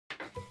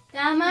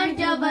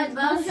გამარჯობათ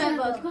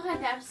ბავშვებო,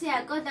 თქვენთან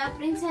ახსიაკო და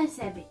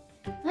პრინცესები.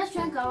 დღეს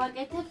ჩვენ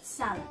გავაკეთებთ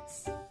სალათს.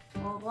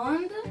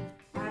 ოღონდ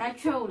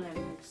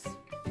არაჩვეულებებს.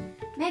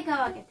 მე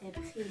გავაკეთებ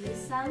ხილის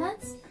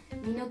სალათს,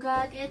 მინო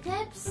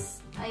გააკეთებს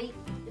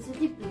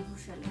ესეთი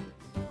ბურბუშელები.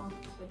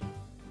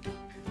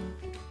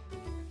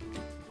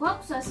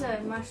 გვაქვს ასევე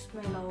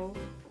მარშმელოუ,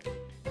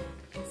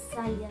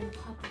 ძალიან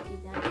ფაფი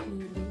და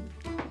ხილი.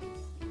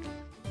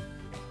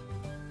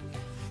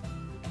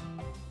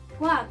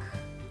 გვაქვს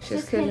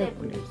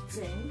შესქელებული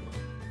რძით,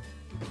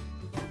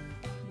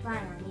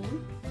 ბანანი,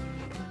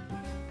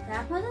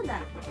 დაფა და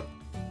დაფა.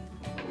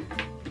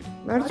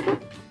 მარცხო?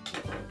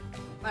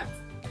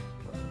 მარცხო.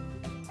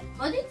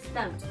 მოდით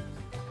დავიწყოთ.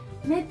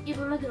 მე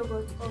პირველად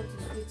როგორც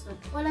ყოველთვის ვიწყებ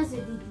ყველაზე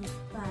დიდი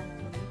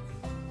ბანანი.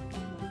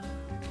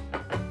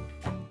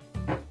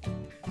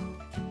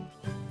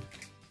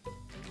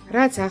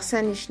 რაც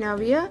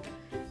აღსანიშნავია,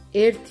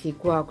 ერთი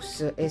გვაქვს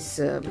ეს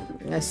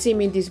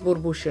სიმინდის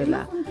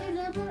ბურბუშელა.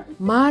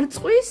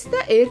 მარწყვის და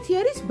ერთი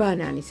არის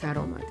ბანანის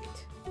არომატით.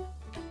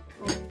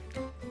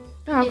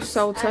 და აქვს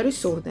საოცარი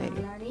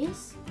სურნელი.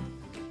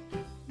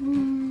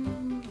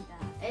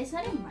 ეს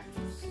არის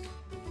მარწყვის.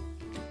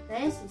 და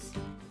ეს ის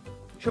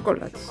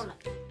შიკოლადით.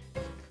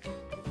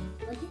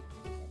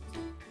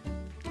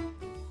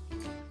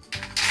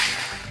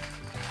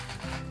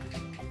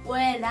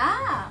 ყველა?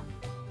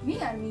 მე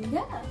არ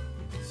მინდა?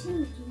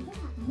 სიმინდა?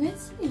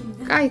 მეც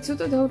მინდა. კაი,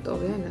 ცოტა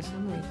დავტოვე ანას,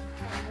 ამოი.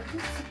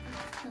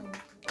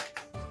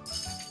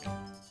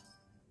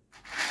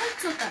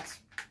 ცოტათი.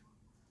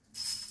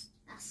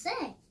 ასე?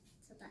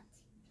 ცოტათი.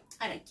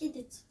 არა,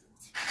 კიდე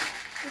ცოტათი.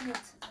 კიდე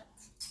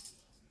ცოტათი.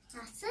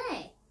 ასე?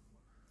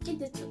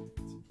 კიდე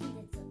ცოტათი.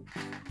 კიდე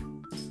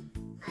ცოტათი.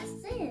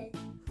 ასე?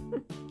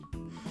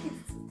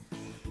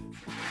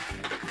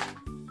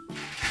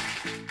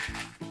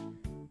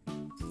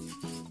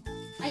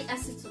 აი,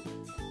 ასე ცოტათი.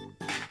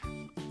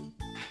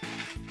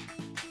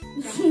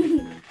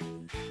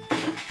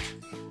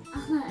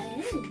 ახლა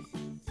ეს?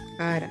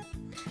 არა.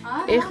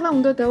 ეხლა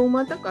უნდა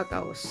დაუმატო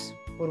კაკაოს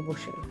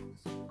ბურბუშელა.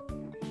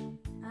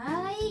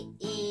 აი,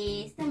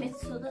 ეს და მე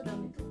ცოტა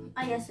დამეტო.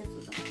 აი, ასე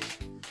ცოტა.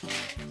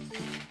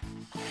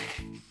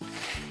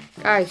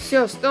 კაი,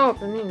 всё, стоп,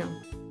 ნინო.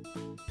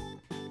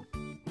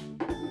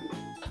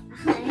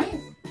 ახლა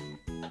ეს?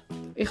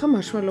 ეხლა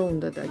მარშმელოუ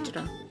უნდა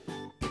დაჭრა.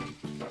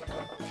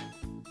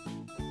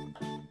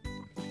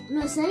 ნუ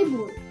ეს არის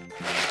ბური.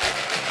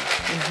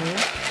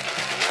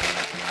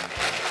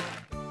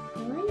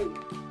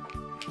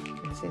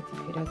 ესეთი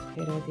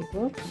ფერადი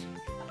გვაქვს.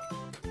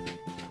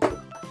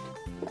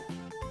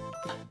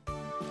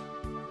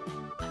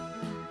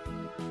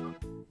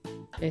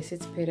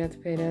 ესეც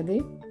ფერადი.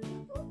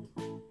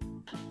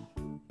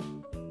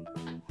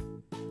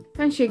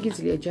 თან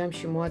შეგიძლია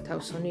ჯამში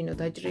მოათავსო ნინო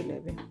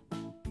დაჭრილები.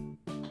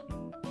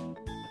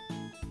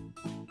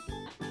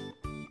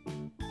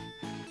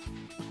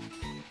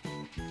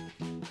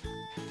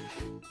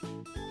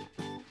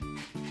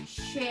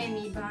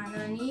 ჩემი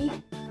ბანანი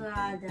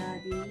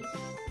გადადის.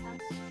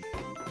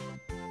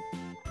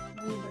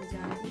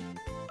 მიბრძანდი.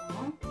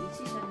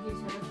 იცი სარგის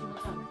სადაც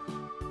მოწამე.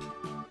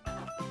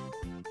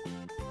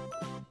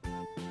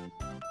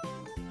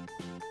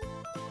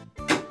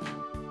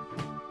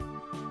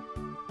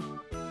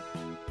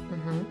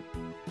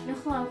 მე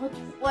ხო ალბათ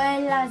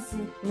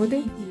ყველაზე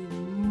დიდი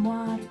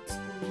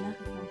მარწყვა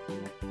ნახე.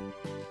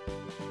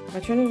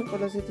 აჩვენე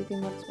ყველაზე დიდი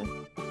მარწყვა.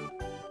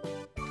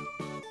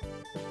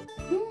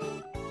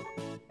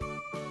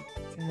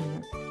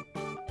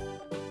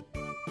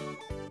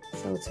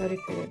 საოცარი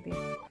ფერები.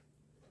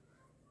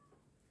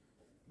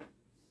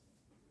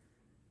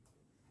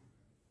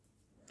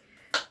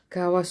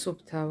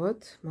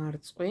 გავასუფთავოთ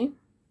მარწყვი.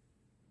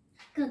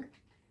 გაგ.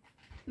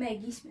 მე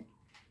გისმენ.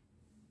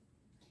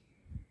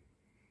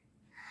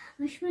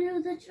 მაშმელოუ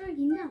დაჭრა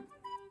გინდა?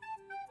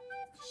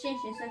 შენ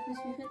საქმის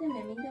მიხედე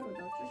მე მინდა რომ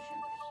დავჭრო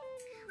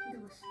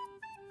შენს.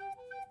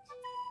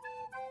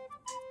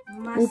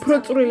 უფრო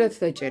წვრილად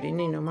დაჭერი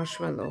ნინო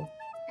მარშმელოუ.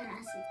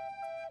 ასე.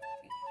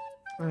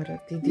 არა,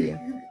 დიდია.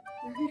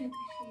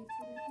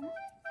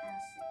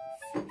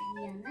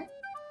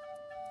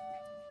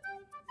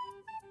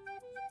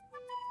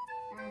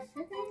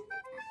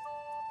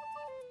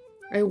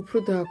 აი, უფრო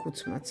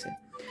დააკუცმაცე.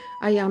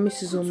 აი, ამის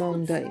ზომა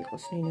უნდა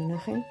იყოს, ნინო,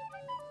 ნახე.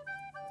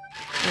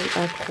 აი,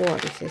 აქ ხო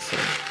არის ესე.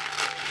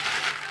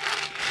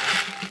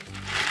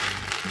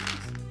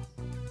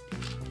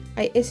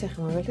 აი, ეს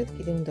ახლა მაგალითად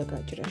კიდე უნდა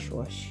გაჭრა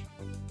შუაში.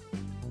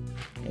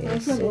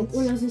 ესე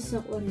ყველაზე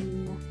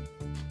საყვარელია.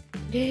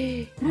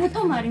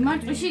 რატომ არის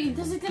მარწყვში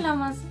ისეთი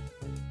ლამაზი?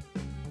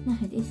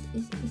 ნახეთ,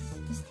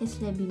 ეს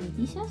თესლები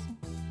მიდის ასე?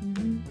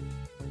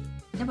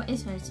 აბა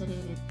ეს არის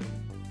წერილები.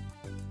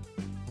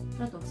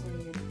 რატომ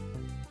წერილები?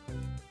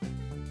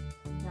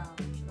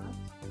 დავჭრათ.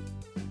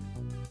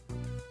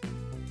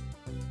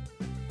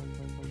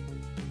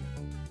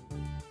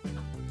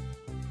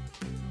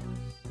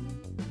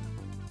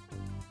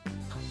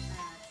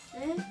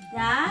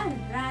 და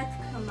რა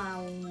თქმა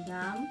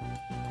უნდა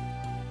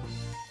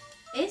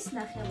ეს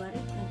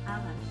ნახევარი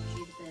აღარ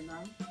გჭირდება.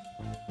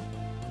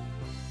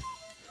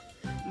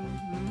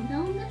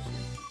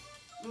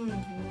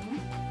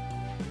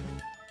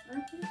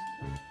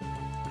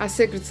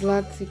 ასე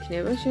გრძლად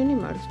იქნება შენი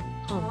მარწყვი.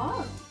 ხო.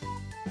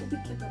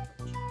 უბიკება.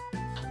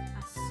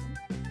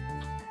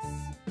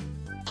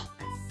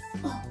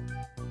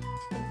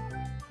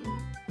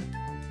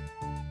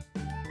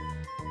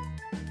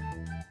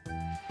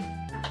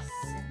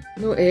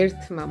 ნუ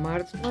ერთმა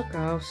მარწყვმა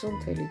გაავსო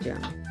მთელი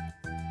ჯამი.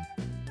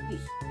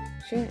 ვის?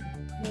 შენ?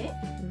 მე?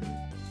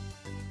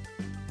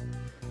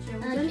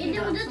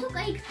 კიდევ უნდა თუ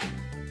კაი.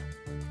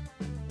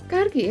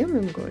 კარგია მე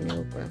მგონი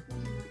უკვე.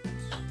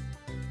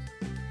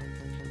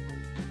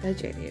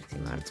 დაჭერი ერთი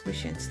მარწყვი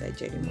შენც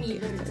დაჭერი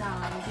მოგიხდა.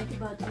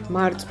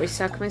 მარწყვის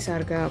საქმეს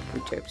არ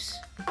გააფუჭებს.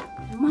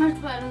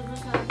 მარწყვი არ უნდა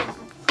საერთოდ.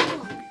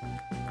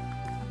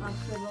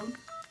 მართლა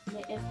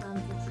მე ერთად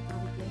ვუჩი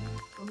გავიგე.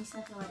 რომის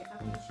სახელად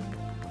აღნიშნე.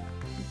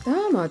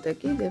 დამატე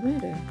კიდე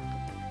მერე.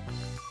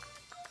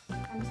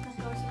 ამის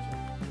სახელად შეჭი.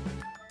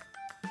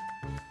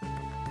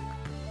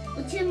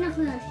 უჩემ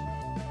ნახულაში.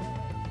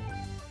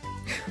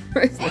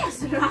 ეს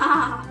რა?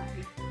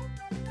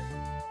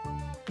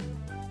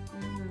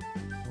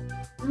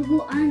 Могу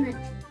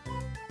Анать.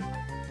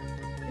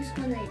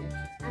 Исконайда.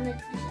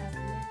 Анать сейчас.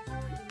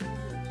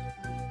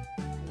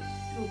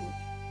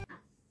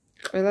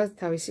 ყველას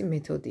თავისი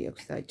მეთოდი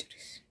აქვს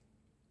დაჭრის.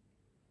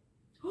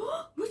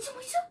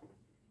 მოიცა.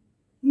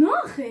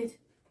 ნახეთ.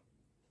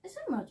 ეს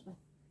არ მარწყვი.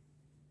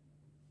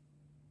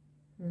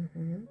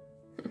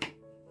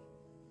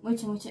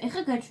 მოიცა,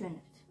 ეხა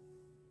გაჩვენებთ.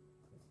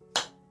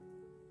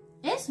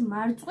 ეს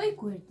მარწყვი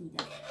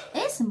გვერდიდან.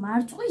 ეს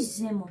მარწყვი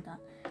ზემოდან.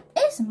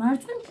 ეს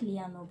მარწყვი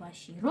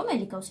მთლიანობაში.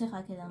 რომელი გავს ეხა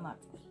აქედან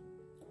მარწყვს?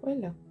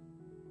 ყველა.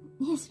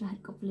 ეს რა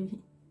კოპლები?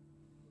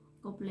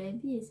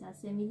 კოპლები ეს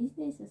ასე მიდის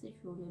და ეს ასე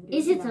შულებრივი.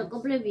 ესეც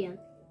კოპლებიან.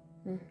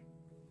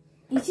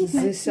 იცით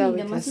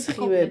ზესავით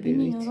ასხივები.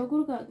 ნინო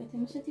როგორ გააკეთე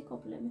ესეთი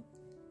კოპლები?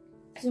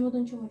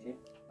 ზემოდან ჩამოჭერ.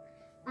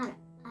 არა,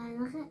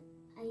 ნახე,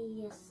 აი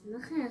ეს,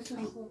 ნახე ასე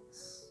ხო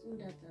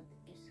უნდა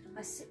დაგეს.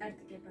 ასე არ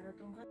დგება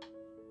რატომღა?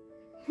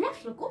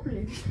 ნახე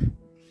კოპლები.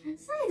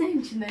 საიდან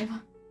იმჩნევა?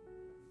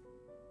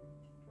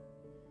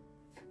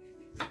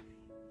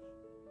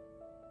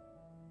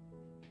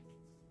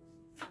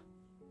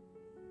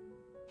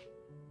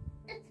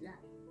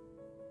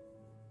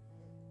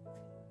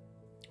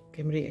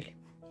 გემრიელი.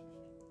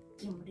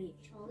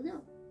 ჩაოდო.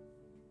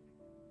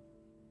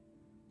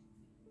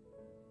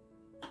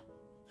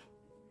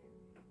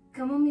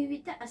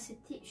 გამომივიდა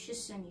ასეთი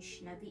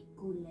შესანიშნავი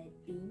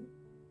გულები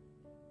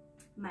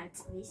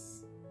მარწყვის.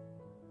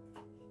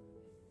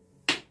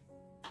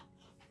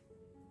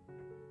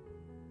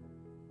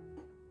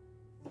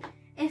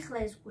 ეხლა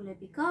ეს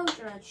გულები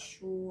გავჭრათ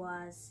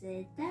შუაზე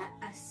და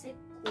ასე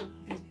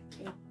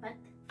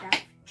კუბიკებად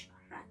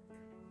დავჭრათ.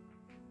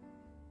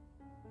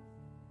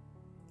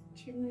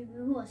 ჩემი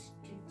ვიღოს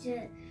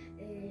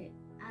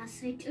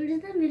ასე ჭრდა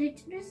და მე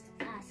ჭრეს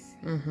ასე.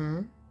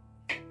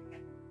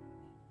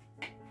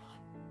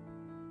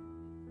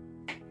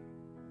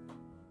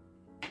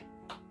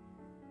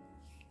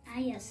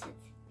 აი ასეთ.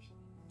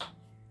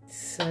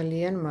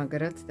 ძალიან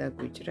მაგრად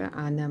დაგვიჭრა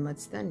ანამაც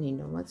და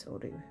ნინომაც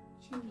ორივე.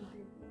 ჩემი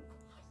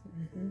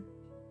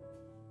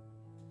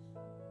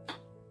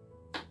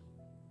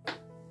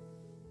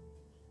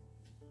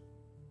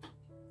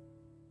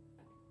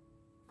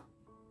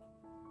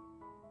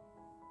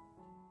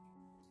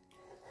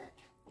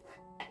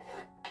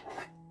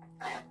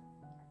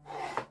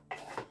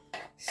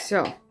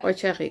So,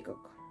 ოჩახი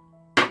გოგო.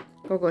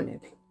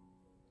 გოგონები.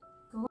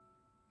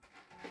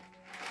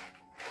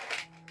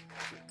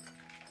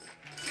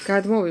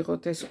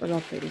 გადმოვიღოთ ეს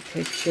ყველაფერი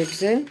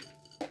თეთრებზე.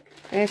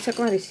 ეს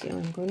საკმარისია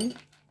მე მგონი.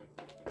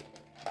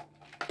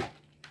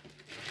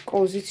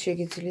 კოზით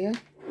შეგიძლია.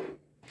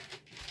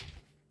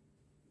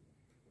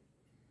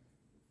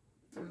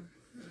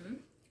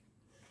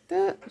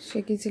 და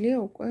შეგიძლია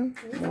უკვე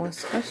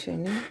მოასხა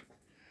შენი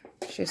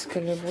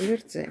შესქელებული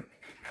რძე.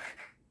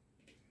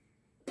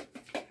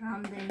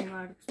 რამდენი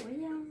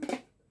მარწყვია?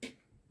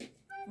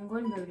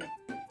 მგონი ბევრი.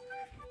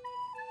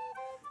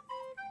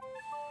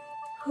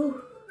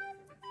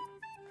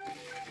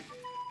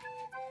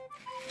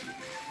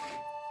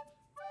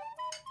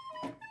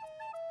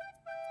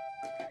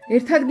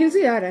 ერთ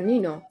ადგილზე არა,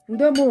 ნინო.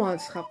 უნდა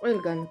მოასხა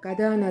ყველგან,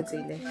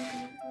 გადაანაწილე.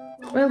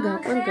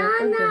 ყველგან.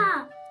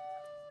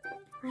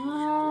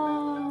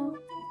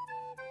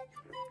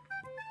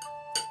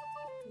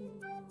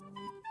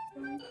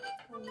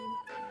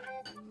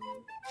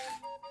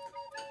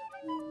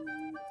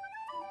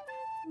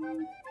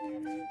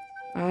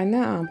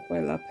 ანა ამ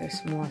ყველაფერს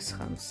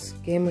მოასხამს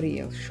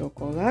გემრიელ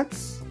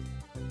შოკოლადს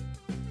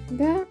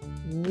და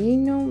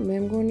ნინო მე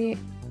მგონი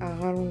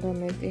აღარ უნდა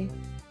მეტი.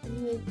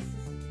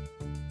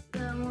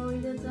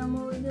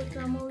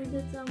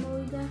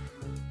 წამოვიდა.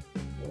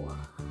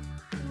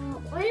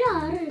 ყველა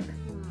არ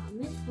ეკნა,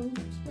 მე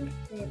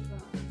ხუნჭერდება.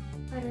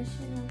 არა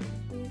შენ არ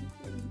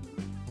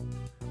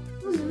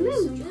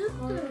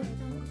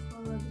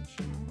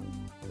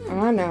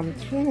ანა,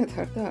 მთლიანად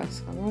არ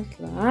დაასხა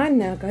მართლა.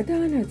 ანა,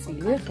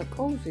 გადაანაწილე ხა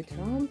კოვზით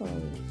რა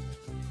ამბავი.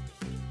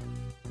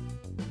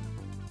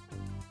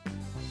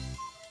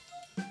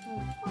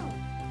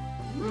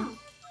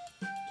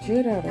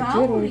 ჯერ არა,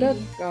 ჯერ უნდა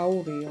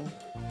გაურიო.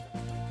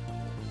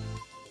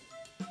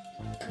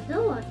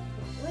 დავარ,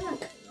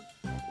 ყველაფერი.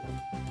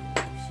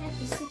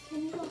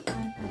 ისეთენი რომ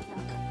კარგად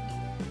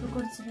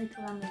როგორც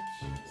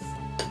რეკლამებში.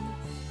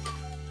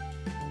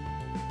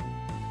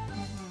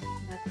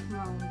 და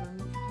თქმა უნდა,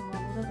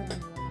 თუმცა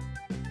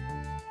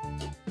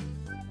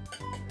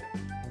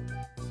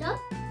და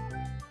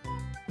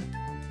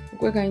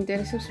უკვე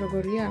გაინტერესებს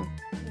როგორია?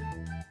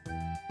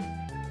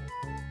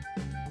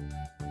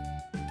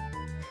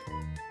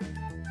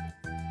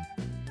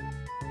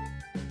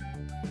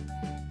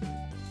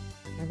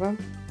 აბა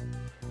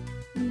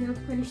მინდა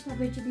თქვენი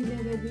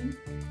შთაბეჭდილებები.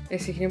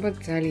 ეს იქნება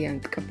ძალიან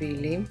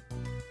ტკბილი.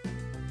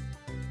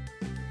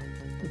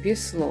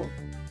 весело.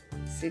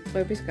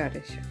 სიტყვების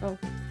გარეშე, ხო?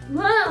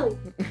 ვაუ!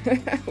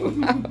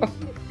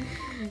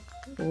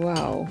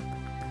 ვაუ.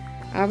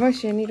 აბა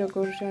შენი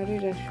როგორ ჟარი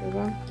რა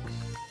შვება?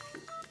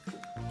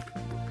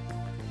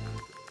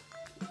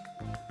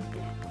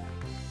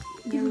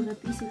 იაუდა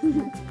პისით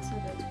ნაწილს,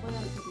 სადაც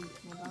ყველაფერი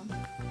იქნება.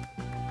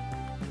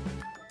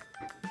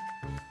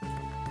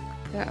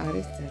 და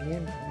არის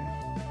ძალიან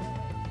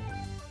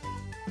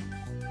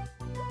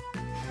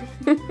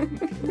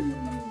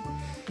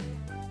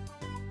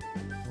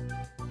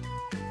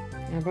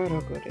აბა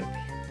როგორები?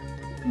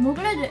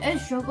 მოკლედ ეს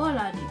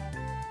შოკოლადი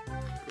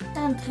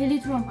და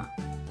თხილით რომა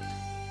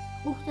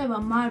უხდება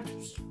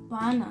მარცვლს,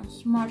 ბანანს,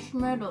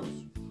 მარშმელოუს.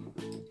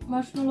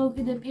 მარშმელოუ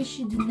კიდე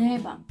პისში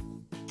დნება.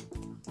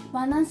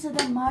 ბანანსა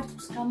და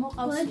მარცვლს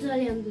გამოყავს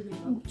ძალიან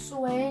დნება.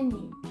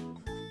 მწვენი.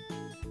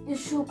 ეს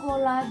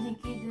შოკოლადი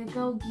კიდე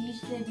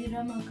გავგიჟდები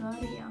რა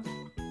მაგარია.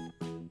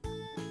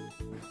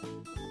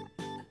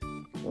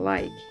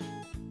 ლაიქ.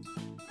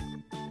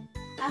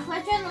 ახლა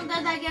ჩვენ უნდა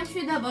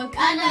დაგემშვიდობოთ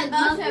კანალ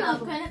ბავშვებო,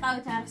 თქვენ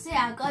ყავთ არხზე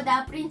აკო და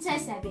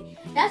პრინცესები.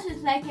 დასვით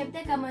ლაიქები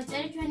და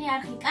გამოიწერეთ ჩვენი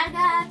არხი.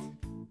 კარგად!